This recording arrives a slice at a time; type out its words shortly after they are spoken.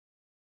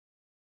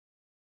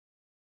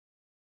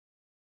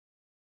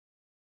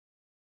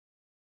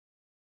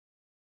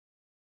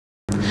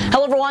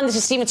Hello everyone, this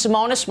is Steven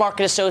Simonis,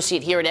 Market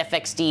Associate here at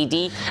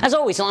FXDD. As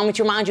always, allow me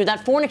to remind you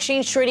that foreign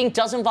exchange trading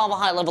does involve a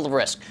high level of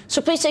risk, so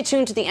please stay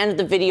tuned to the end of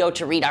the video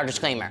to read our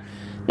disclaimer.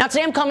 Now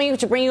today I'm coming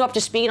to bring you up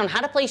to speed on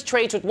how to place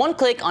trades with one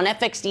click on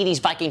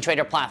FXDD's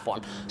VikingTrader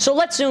platform. So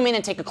let's zoom in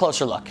and take a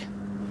closer look.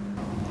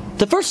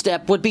 The first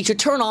step would be to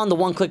turn on the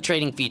one-click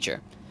trading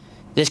feature.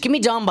 This can be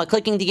done by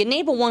clicking the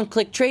Enable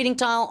One-Click Trading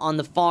tile on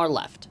the far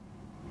left.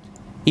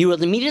 You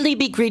will immediately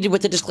be greeted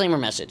with a disclaimer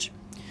message.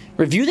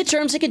 Review the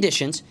terms and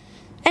conditions,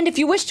 and if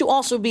you wish to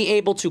also be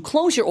able to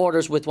close your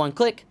orders with one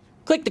click,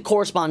 click the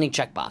corresponding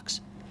checkbox.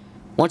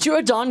 Once you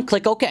are done,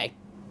 click OK.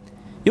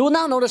 You will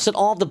now notice that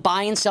all of the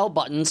buy and sell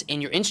buttons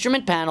in your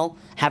instrument panel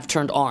have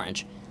turned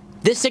orange.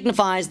 This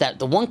signifies that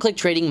the one-click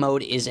trading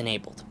mode is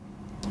enabled.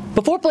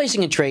 Before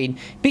placing a trade,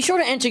 be sure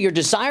to enter your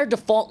desired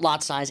default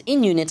lot size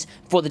in units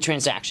for the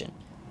transaction.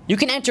 You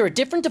can enter a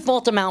different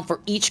default amount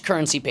for each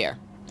currency pair.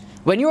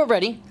 When you are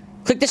ready,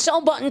 click the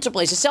sell button to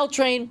place a sell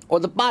trade or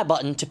the buy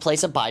button to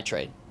place a buy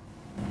trade.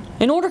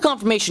 An order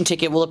confirmation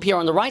ticket will appear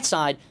on the right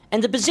side,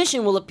 and the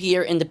position will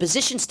appear in the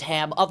Positions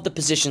tab of the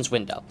Positions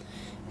window.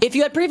 If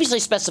you had previously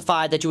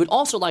specified that you would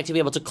also like to be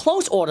able to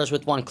close orders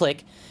with one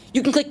click,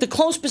 you can click the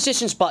Close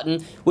Positions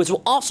button, which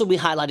will also be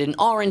highlighted in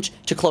orange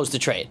to close the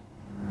trade.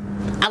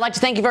 I'd like to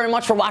thank you very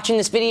much for watching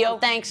this video.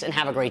 Thanks, and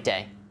have a great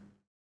day.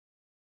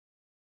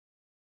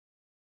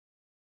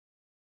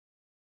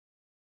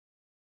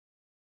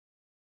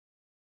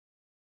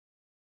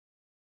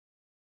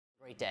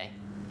 Great day.